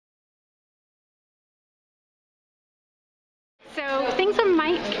So things with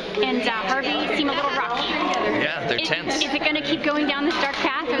Mike and Harvey seem a little rocky. Yeah, they're tense. Is it going to keep going down this dark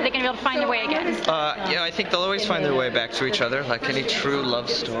path, or are they going to be able to find their way again? Yeah, I think they'll always find their way back to each other, like any true love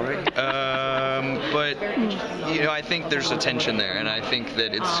story. But I think there's a tension there, and I think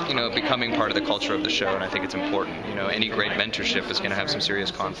that it's becoming part of the culture of the show, and I think it's important. Any great mentorship is going to have some serious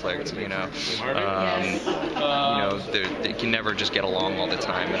conflict. They can never just get along all the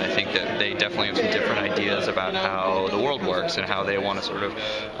time, and I think that they definitely have some different ideas about how the world works and how they want to sort of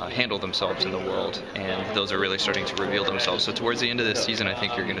handle themselves in the world, and those are really starting to reveal themselves. So towards the end of this season, I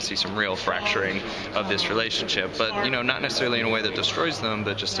think you're going to see some real fracturing of this relationship, but not necessarily in a way that destroys them,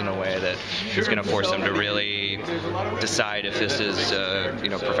 but just in a way that is going to force them to really decide if this is a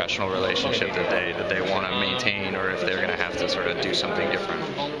professional relationship that they want to maintain, or if they're going to have to sort of do something different.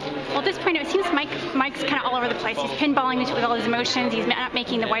 Well, at this point, it seems Mike's kind of all over the place. He's pinballing with all his emotions. He's not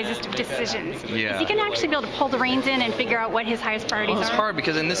making the wisest of decisions. Yeah. Is he going to actually be able to pull the reins in and figure out what his highest priorities It's are? hard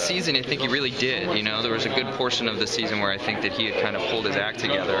because in this season, I think he really did. There was a good portion of the season where I think that he had kind of pulled his act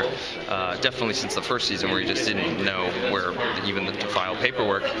together. Definitely since the first season, where he just didn't know where even to file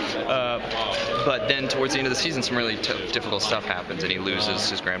paperwork. But then towards the end of the season, some really difficult stuff happens, and he loses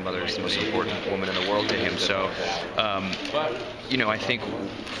his grandmother, who's the most important woman in the world to him. So, I think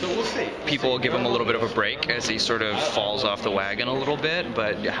people will give him a little bit of a break as he sort of falls off the wagon a little bit,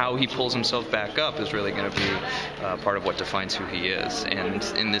 but how he pulls himself back up is really going to be part of what defines who he is. And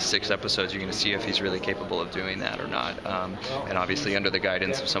in this 6 episodes, you're going to see if he's really capable of doing that or not. And obviously under the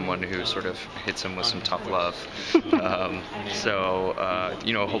guidance of someone who sort of hits him with some tough love.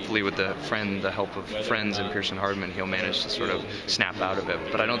 Hopefully with the help of friends and Pearson Hardman, he'll manage to sort of snap out of it.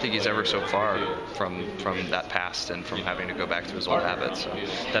 But I don't think he's ever so far from that past and from having to go back to his old habits. So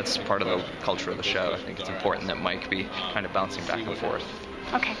that's part of the culture of the show. I think it's important that Mike be kind of bouncing back and forth.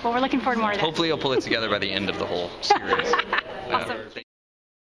 Okay, well, we're looking forward to more of that. Hopefully he'll pull it together by the end of the whole series.